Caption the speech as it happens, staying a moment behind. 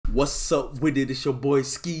What's up with it? It's your boy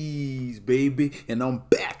Sceez, baby, and I'm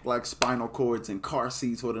back like spinal cords and car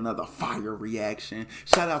seats with another fire reaction.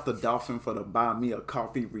 Shout out to Dolphin for the buy me a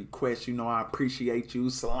coffee request. You know I appreciate you,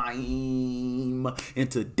 slime.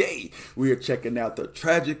 And today we are checking out the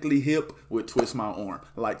Tragically hip with Twist My Arm.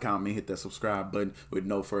 Like, comment, hit that subscribe button. With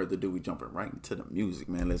no further ado, we jumping right into the music,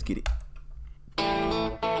 man. Let's get it.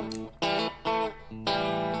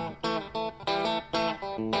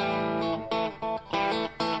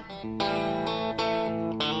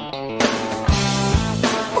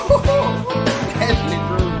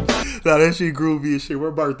 Nah, that shit groovy as shit. Where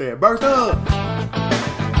birthday at? Birthday up!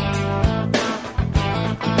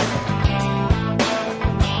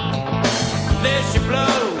 There she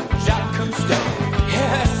blows, Jacques Cousteau. Hear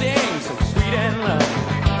her sing so sweet and low.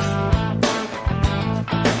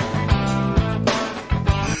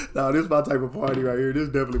 Nah, this is my type of party right here. This is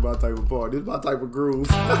definitely my type of party. This is my type of groove.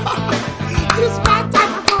 This is my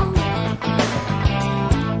type of groove.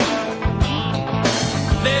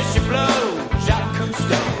 There she blows, Jacques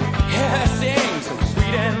Cousteau. Hear her sing so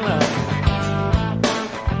sweet and low.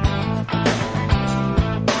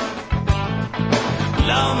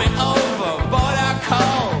 Blow me over, border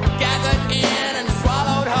cold, gathered in and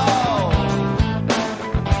swallowed whole.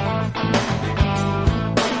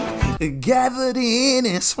 Gathered in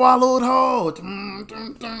and swallowed whole.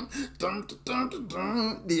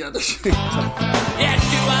 The other shit. Yeah,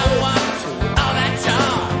 do I want to all that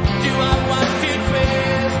charm? Do I want to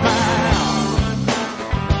twist my arm?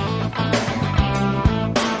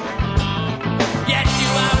 Yeah, do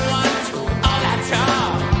I want to all that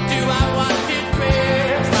charm? Do I want to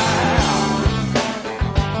twist my arm?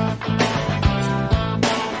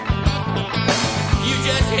 You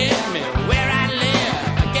just hit me where I live.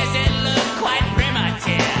 I guess it looked quite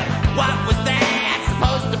primitive. What was that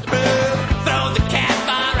supposed to prove? Throw the cat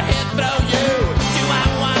or he'll throw you. Do I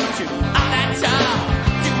want to all that charm?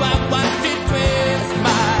 Do I want to twist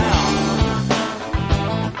my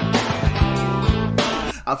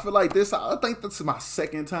arm? I feel like this, I think this is my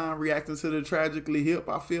second time reacting to the Tragically hip,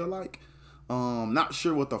 I feel like. Not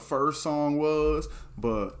sure what the first song was,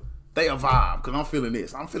 but they a vibe, because I'm feeling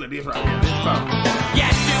this. I'm feeling this right here. This time. Yeah,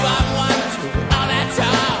 do I want to all that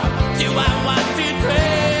charm? Do I want to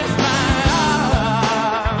twist my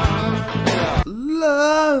arm?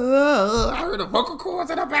 Love. I heard the vocal cords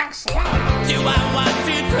in the back slide. Do I want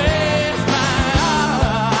to twist my arm?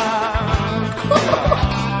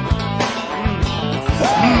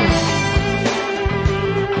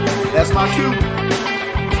 That's my cue.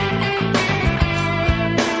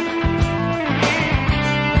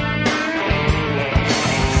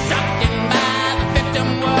 Sucking by the victim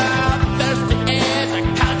world, thirsty as a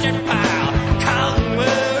couch and pile. Cold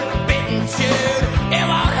wood, bitten chewed, it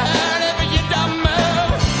won't hurt if you don't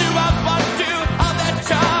move. Do I want to all that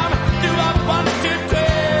charm? Do I want to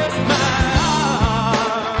twist my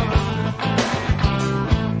arm?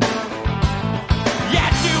 Yeah,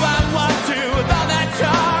 do I want to with all that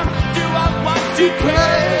charm? Do I want to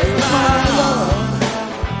twist my arm?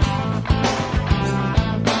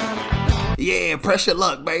 Yeah, press your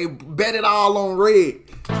luck, babe. Bet it all on red.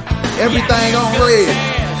 Everything on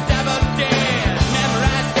red.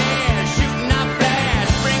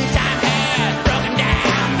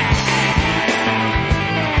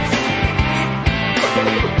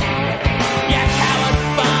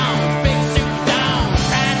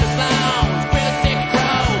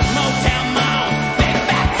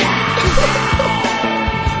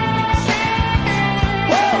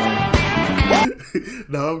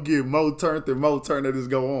 Now I'm getting more turned and more turned as this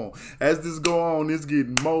go on. As this go on, it's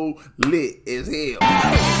getting more lit as hell.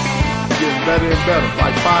 It's getting better and better,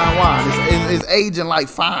 like fine wine. It's aging like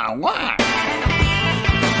fine wine.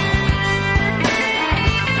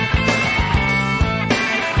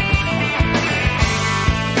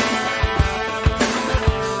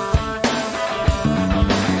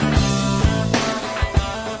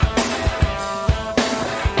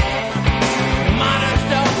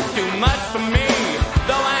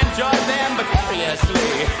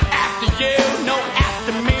 After you, no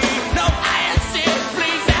after me. No INC,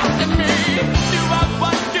 please after me. Do I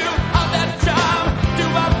want to all that charm? Do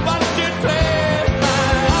I want to twist?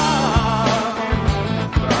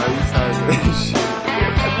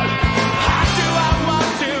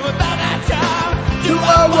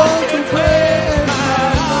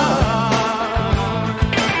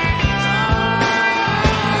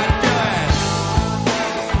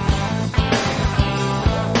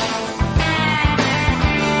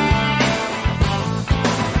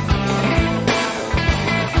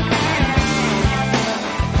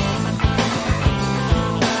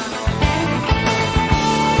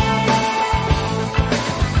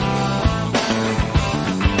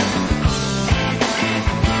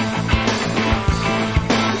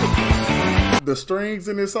 the strings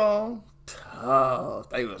in this song, tough.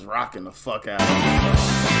 They was rocking the fuck out of it.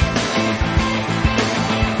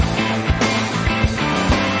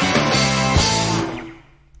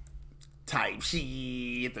 Type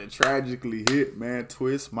shit. The Tragically hit, man.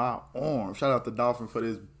 Twist my arm. Shout out to Dolphin for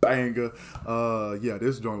this banger. Yeah,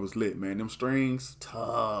 this joint was lit, man. Them strings,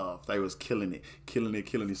 tough. They was killing it.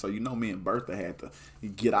 So you know me and Bertha had to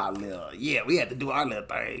get our little, yeah, we had to do our little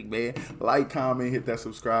thing, man. Like, comment, hit that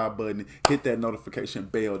subscribe button, hit that notification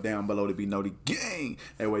bell down below to be notified. Gang!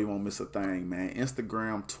 That way you won't miss a thing, man.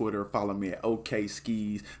 Instagram, Twitter, follow me at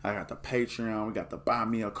OkSceez. I got the Patreon, we got the Buy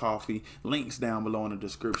Me a Coffee. Links down below in the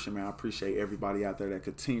description, man. I appreciate everybody out there that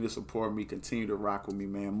continue to support me, continue to rock with me,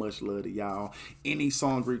 man. Much love to y'all. Any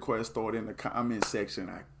song requests, throw it in the comment section.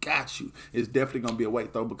 I got you. It's definitely gonna be a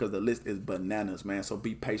wait though, because the list is bananas, man. So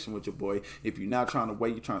be patient with your boy. If you're not trying to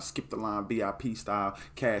wait, you're trying to skip the line VIP style,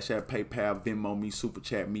 Cash App, PayPal, Venmo me, Super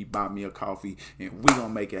Chat me, Buy Me a Coffee, and we gonna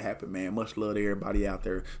make it happen, man. Much love to everybody out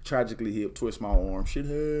there. Tragically hip, twist my arm. Shit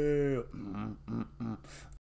hell.